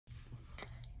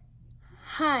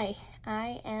Hi,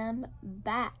 I am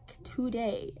back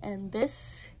today, and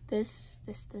this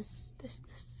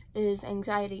is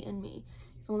anxiety in me.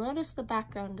 You'll notice the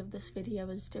background of this video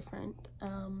is different.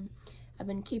 I've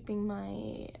been keeping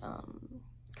my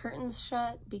curtains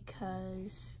shut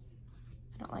because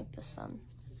I don't like the sun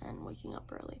and waking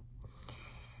up early.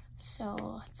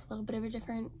 So it's a little bit of a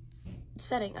different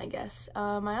setting, I guess.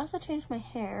 I also changed my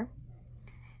hair.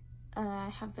 I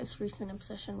have this recent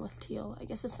obsession with teal. I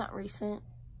guess it's not recent,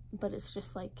 but it's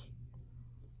just like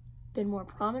been more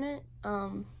prominent.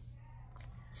 So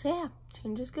yeah,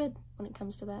 change is good when it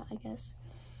comes to that, I guess.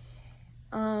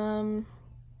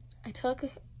 I took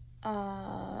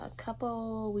a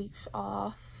couple weeks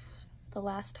off. The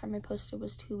last time I posted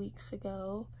was 2 weeks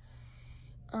ago.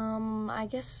 I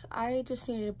guess I just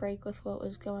needed a break with what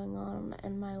was going on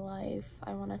in my life.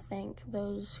 I want to thank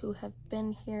those who have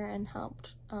been here and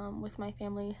helped with my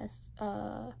family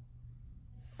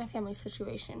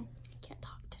situation. I can't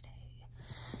talk today.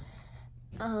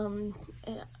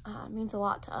 It means a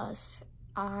lot to us.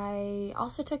 I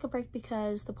also took a break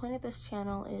because the point of this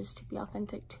channel is to be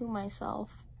authentic to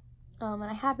myself, and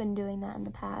I have been doing that in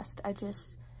the past. I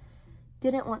just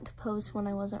didn't want to post when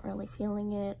I wasn't really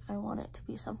feeling it. I want it to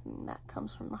be something that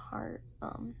comes from the heart,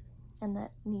 and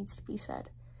that needs to be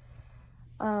said.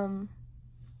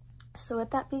 So with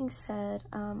that being said,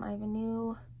 I have a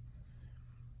new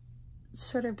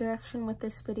sort of direction with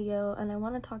this video, and I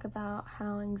want to talk about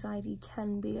how anxiety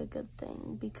can be a good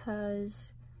thing,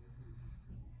 because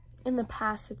in the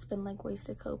past it's been like ways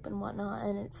to cope and whatnot,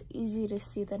 and it's easy to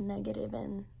see the negative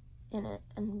in it,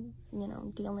 and you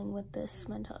know, dealing with this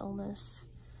mental illness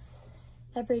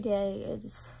every day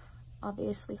is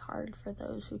obviously hard for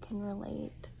those who can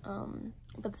relate,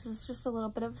 but this is just a little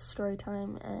bit of story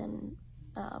time and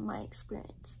my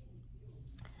experience.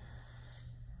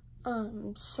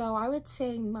 So I would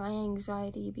say my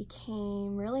anxiety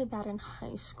became really bad in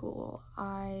high school.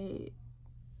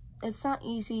 It's not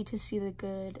easy to see the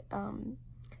good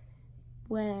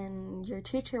when your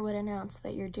teacher would announce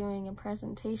that you're doing a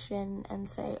presentation and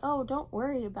say, oh, don't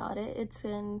worry about it, it's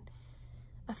in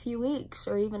a few weeks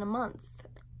or even a month.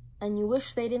 And you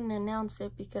wish they didn't announce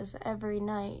it, because every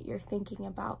night you're thinking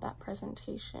about that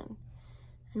presentation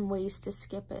and ways to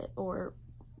skip it, or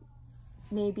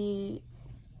maybe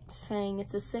saying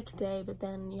it's a sick day, but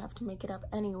then you have to make it up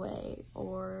anyway,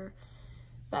 but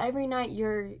every night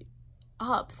you're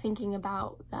up thinking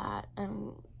about that,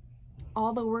 and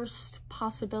all the worst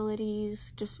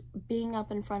possibilities, just being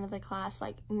up in front of the class,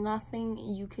 like nothing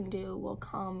you can do will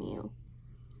calm you.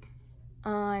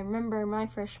 I remember my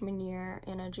freshman year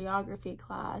in a geography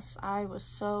class, I was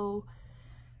so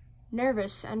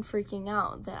nervous and freaking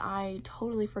out that I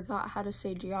totally forgot how to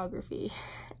say geography,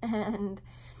 and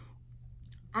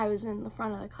I was in the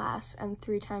front of the class, and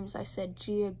 3 times I said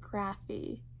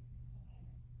geography,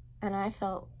 and I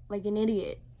felt like an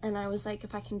idiot. And I was like,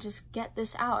 if I can just get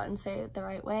this out and say it the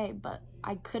right way, but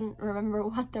I couldn't remember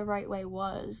what the right way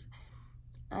was,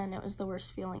 and it was the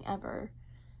worst feeling ever.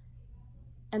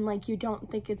 And like, you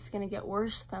don't think it's gonna get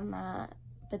worse than that,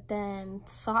 but then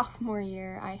sophomore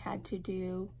year I had to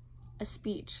do a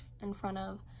speech in front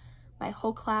of my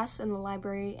whole class in the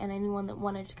library, and anyone that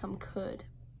wanted to come could.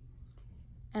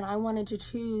 And I wanted to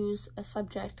choose a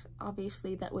subject,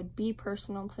 obviously, that would be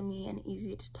personal to me and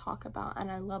easy to talk about, and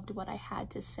I loved what I had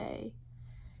to say.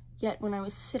 Yet when I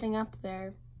was sitting up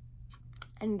there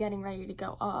and getting ready to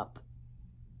go up,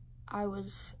 I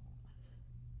was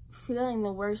feeling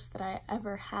the worst that I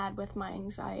ever had with my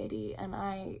anxiety, and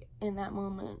I, in that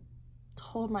moment,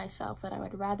 told myself that I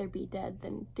would rather be dead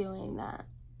than doing that.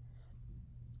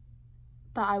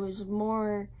 But I was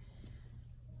more,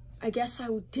 I guess I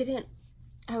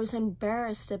was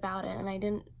embarrassed about it, and I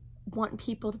didn't want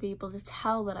people to be able to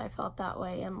tell that I felt that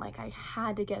way, and like, I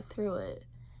had to get through it,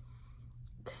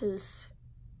 because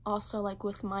also, like,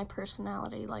 with my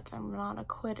personality, like, I'm not a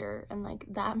quitter, and like,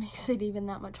 that makes it even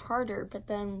that much harder. But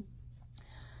then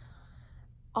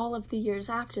all of the years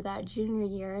after that, junior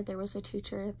year, there was a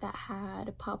teacher that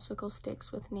had popsicle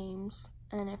sticks with names,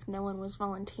 and if no one was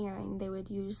volunteering, they would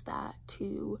use that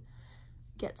to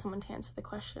get someone to answer the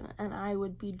question, and I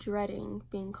would be dreading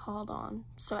being called on.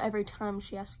 So every time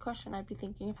she asked a question, I'd be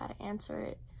thinking of how to answer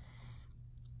it,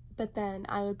 but then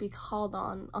I would be called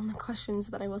on the questions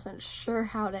that I wasn't sure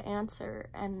how to answer.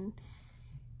 And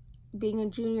being a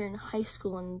junior in high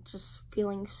school and just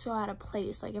feeling so out of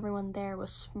place, like everyone there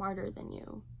was smarter than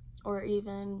you, or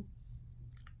even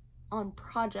on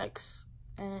projects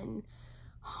and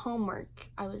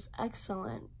homework I was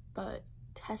excellent, but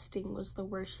testing was the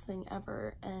worst thing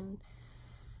ever. And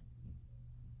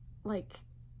like,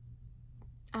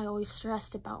 I always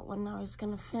stressed about when I was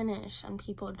gonna finish and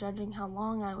people judging how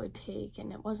long I would take,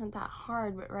 and it wasn't that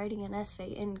hard, but writing an essay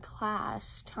in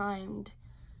class, timed,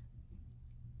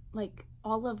 like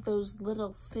all of those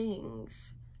little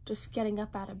things, just getting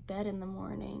up out of bed in the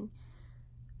morning,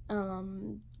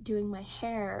 doing my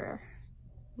hair,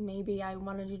 maybe I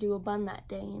wanted to do a bun that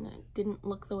day and it didn't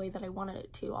look the way that I wanted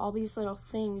it to, all these little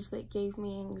things that gave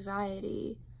me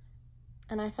anxiety,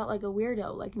 and I felt like a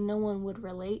weirdo, like no one would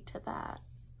relate to that.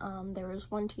 There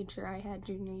was one teacher I had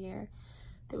junior year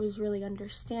that was really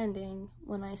understanding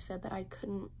when I said that I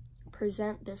couldn't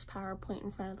present this PowerPoint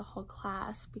in front of the whole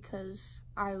class because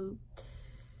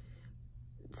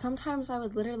sometimes I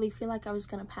would literally feel like I was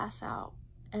gonna pass out,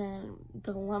 and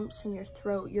the lumps in your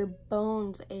throat, your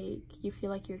bones ache, you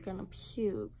feel like you're gonna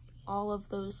puke, all of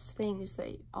those things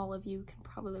that all of you can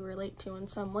probably relate to in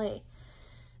some way.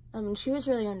 She was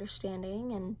really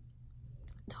understanding and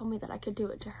told me that I could do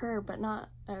it to her, but not,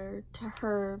 or to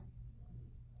her,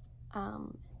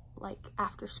 like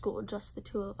after school, just the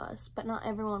two of us, but not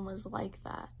everyone was like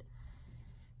that.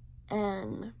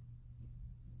 And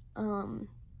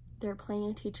there are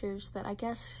plenty of teachers that I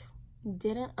guess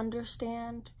didn't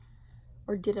understand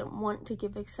or didn't want to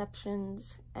give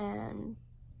exceptions, and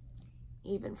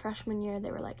even freshman year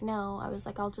they were like, no. I was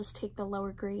like, I'll just take the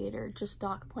lower grade or just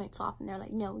dock points off, and they're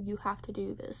like, no, you have to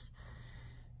do this.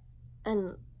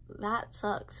 And that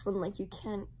sucks when like you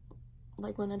can't,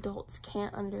 like when adults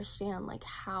can't understand like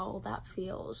how that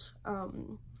feels.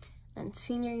 And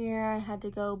senior year I had to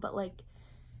go, but like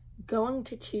going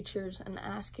to teachers and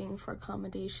asking for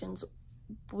accommodations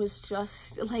was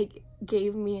just like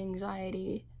gave me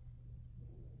anxiety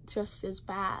just as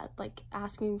bad. Like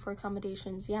asking for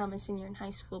accommodations, yeah, I'm a senior in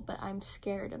high school, but I'm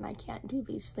scared and I can't do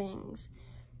these things.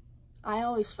 I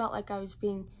always felt like I was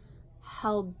being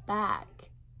held back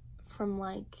from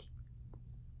like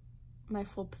my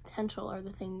full potential or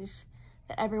the things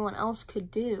that everyone else could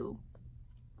do.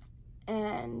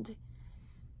 And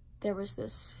there was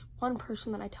this one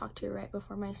person that I talked to right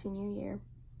before my senior year,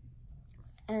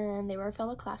 and they were a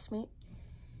fellow classmate,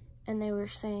 and they were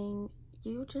saying,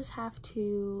 you just have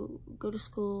to go to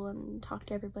school and talk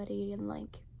to everybody, and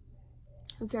like,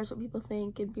 who cares what people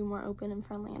think, and be more open and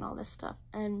friendly and all this stuff.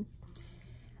 And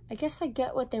I guess I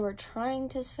get what they were trying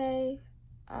to say,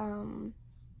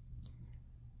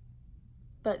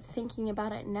 but thinking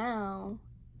about it now,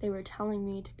 they were telling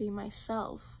me to be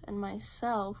myself, and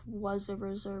myself was a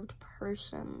reserved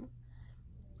person.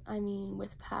 I mean,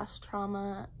 with past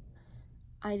trauma,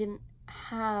 I didn't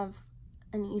have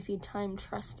an easy time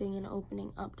trusting and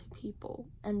opening up to people,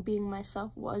 and being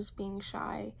myself was being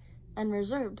shy and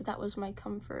reserved. That was my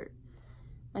comfort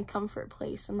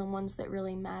place, and the ones that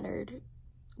really mattered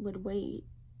would wait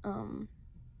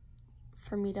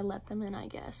for me to let them in, I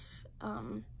guess.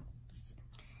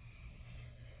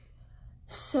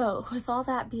 So with all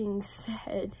that being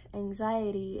said,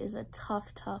 anxiety is a tough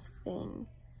thing.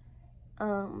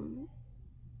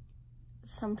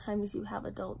 Sometimes you have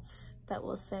adults that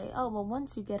will say, oh, well,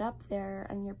 once you get up there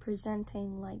and you're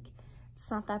presenting, like,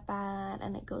 it's not that bad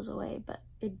and it goes away, but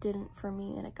it didn't for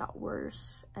me, and it got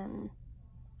worse. And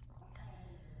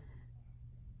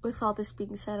with all this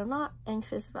being said, I'm not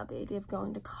anxious about the idea of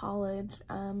going to college.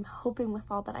 I'm hoping with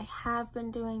all that I have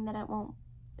been doing that it won't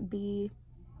be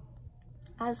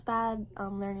as bad.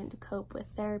 I'm learning to cope with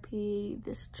therapy.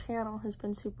 This channel has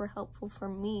been super helpful for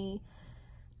me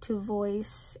to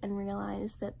voice and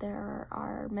realize that there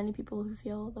are many people who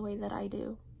feel the way that I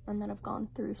do and that have gone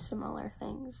through similar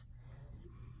things.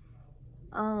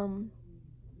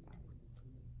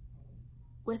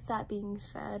 With that being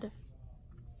said,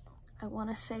 I want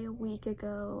to say a week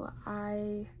ago,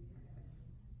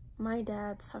 my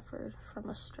dad suffered from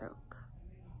a stroke,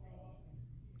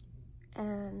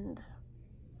 and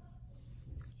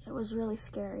it was really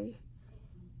scary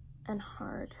and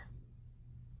hard.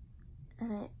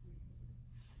 And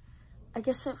I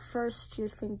guess at first you're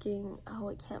thinking, oh,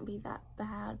 it can't be that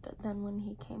bad, but then when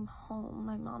he came home,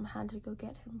 my mom had to go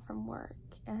get him from work,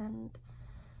 and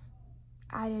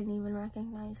I didn't even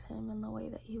recognize him in the way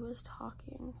that he was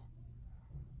talking.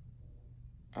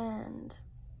 And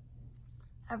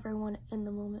everyone in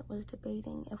the moment was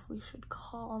debating if we should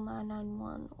call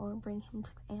 911 or bring him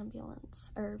to the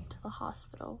ambulance, or to the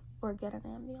hospital, or get an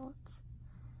ambulance.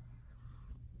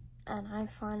 And I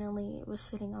finally was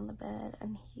sitting on the bed,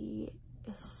 and his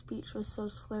speech was so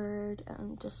slurred,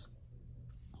 and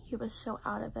he was so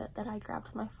out of it that I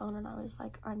grabbed my phone and I was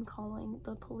like, I'm calling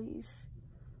the police.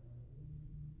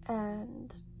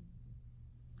 And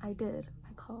I did.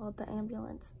 I called the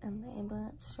ambulance, and the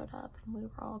ambulance showed up, and we were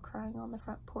all crying on the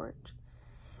front porch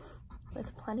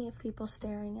with plenty of people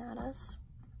staring at us.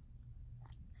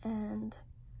 And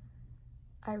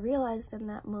I realized in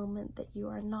that moment that you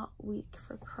are not weak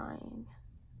for crying.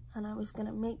 And I was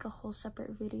gonna make a whole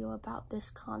separate video about this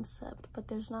concept, but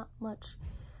there's not much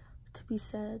to be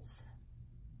said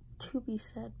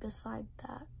beside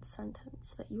that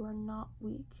sentence, that you are not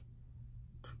weak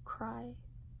to cry.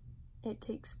 It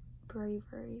takes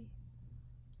bravery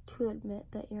to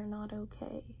admit that you're not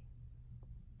okay.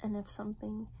 And if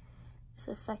something is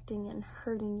affecting and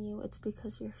hurting you, it's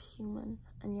because you're human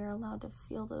and you're allowed to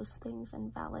feel those things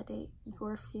and validate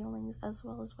your feelings as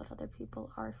well as what other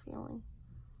people are feeling.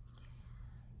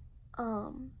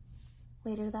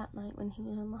 Later that night when he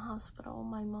was in the hospital,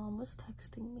 my mom was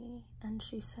texting me and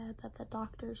she said that the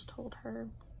doctors told her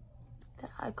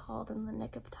that I called in the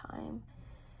nick of time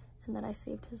and that I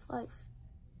saved his life.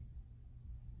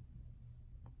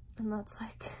 And that's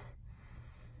like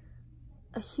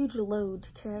a huge load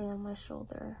to carry on my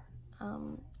shoulder,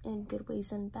 in good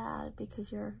ways and bad,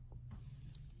 because you're,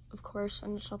 of course,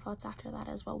 initial thoughts after that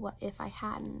as well, what if I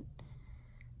hadn't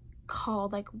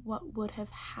called, like what would have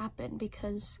happened?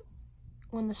 Because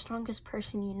when the strongest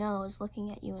person you know is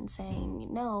looking at you and saying,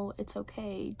 no, it's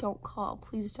okay, don't call,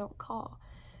 please don't call,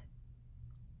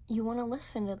 you want to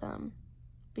listen to them,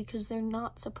 because they're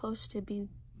not supposed to be,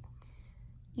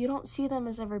 you don't see them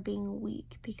as ever being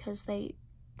weak, because they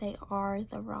are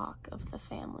the rock of the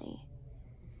family.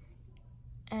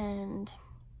 And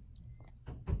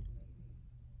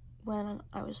when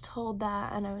I was told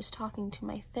that, and I was talking to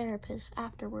my therapist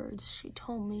afterwards, she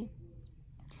told me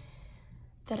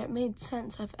that it made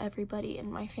sense of everybody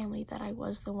in my family that I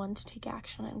was the one to take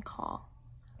action and call.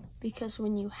 Because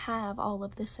when you have all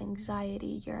of this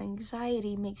anxiety, your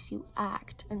anxiety makes you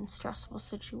act in stressful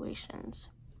situations.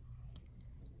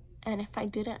 And if I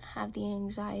didn't have the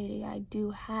anxiety I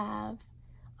do have,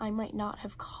 I might not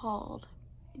have called,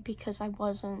 because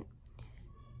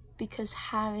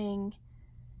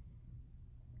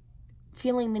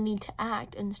feeling the need to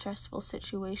act in stressful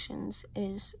situations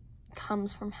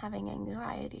comes from having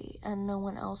anxiety, and no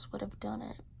one else would have done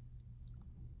it.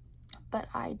 But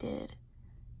I did,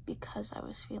 because I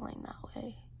was feeling that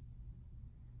way.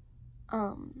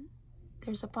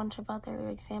 There's a bunch of other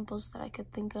examples that I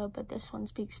could think of, but this one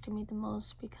speaks to me the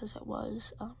most because it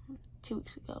was 2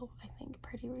 weeks ago, I think,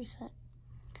 pretty recent.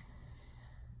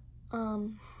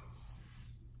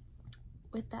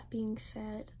 With that being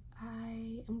said,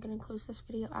 I am gonna close this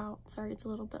video out. Sorry it's a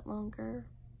little bit longer.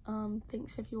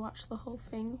 Thanks if you watched the whole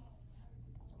thing.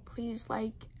 Please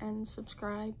like and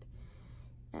subscribe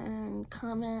and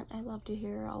comment. I love to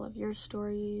hear all of your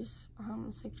stories,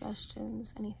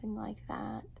 suggestions, anything like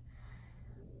that.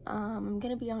 I'm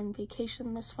gonna be on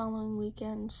vacation this following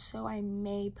weekend, so I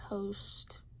may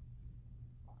post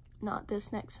not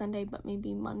this next Sunday, but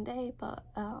maybe Monday, but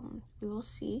we will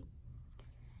see.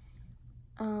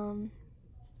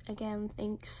 Again,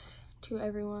 thanks to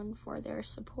everyone for their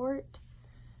support.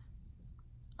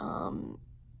 And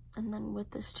then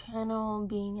with this channel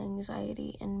being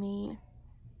anxiety in me,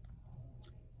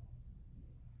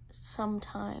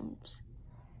 sometimes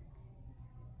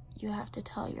you have to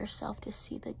tell yourself to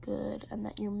see the good and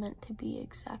that you're meant to be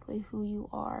exactly who you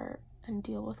are and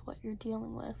deal with what you're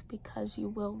dealing with, because you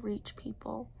will reach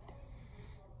people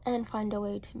and find a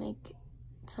way to make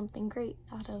something great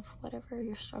out of whatever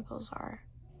your struggles are.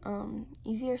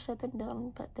 Easier said than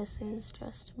done, but this is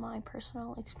just my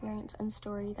personal experience and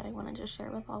story that I wanted to share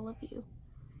with all of you.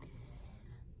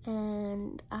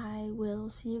 And I will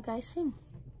see you guys soon.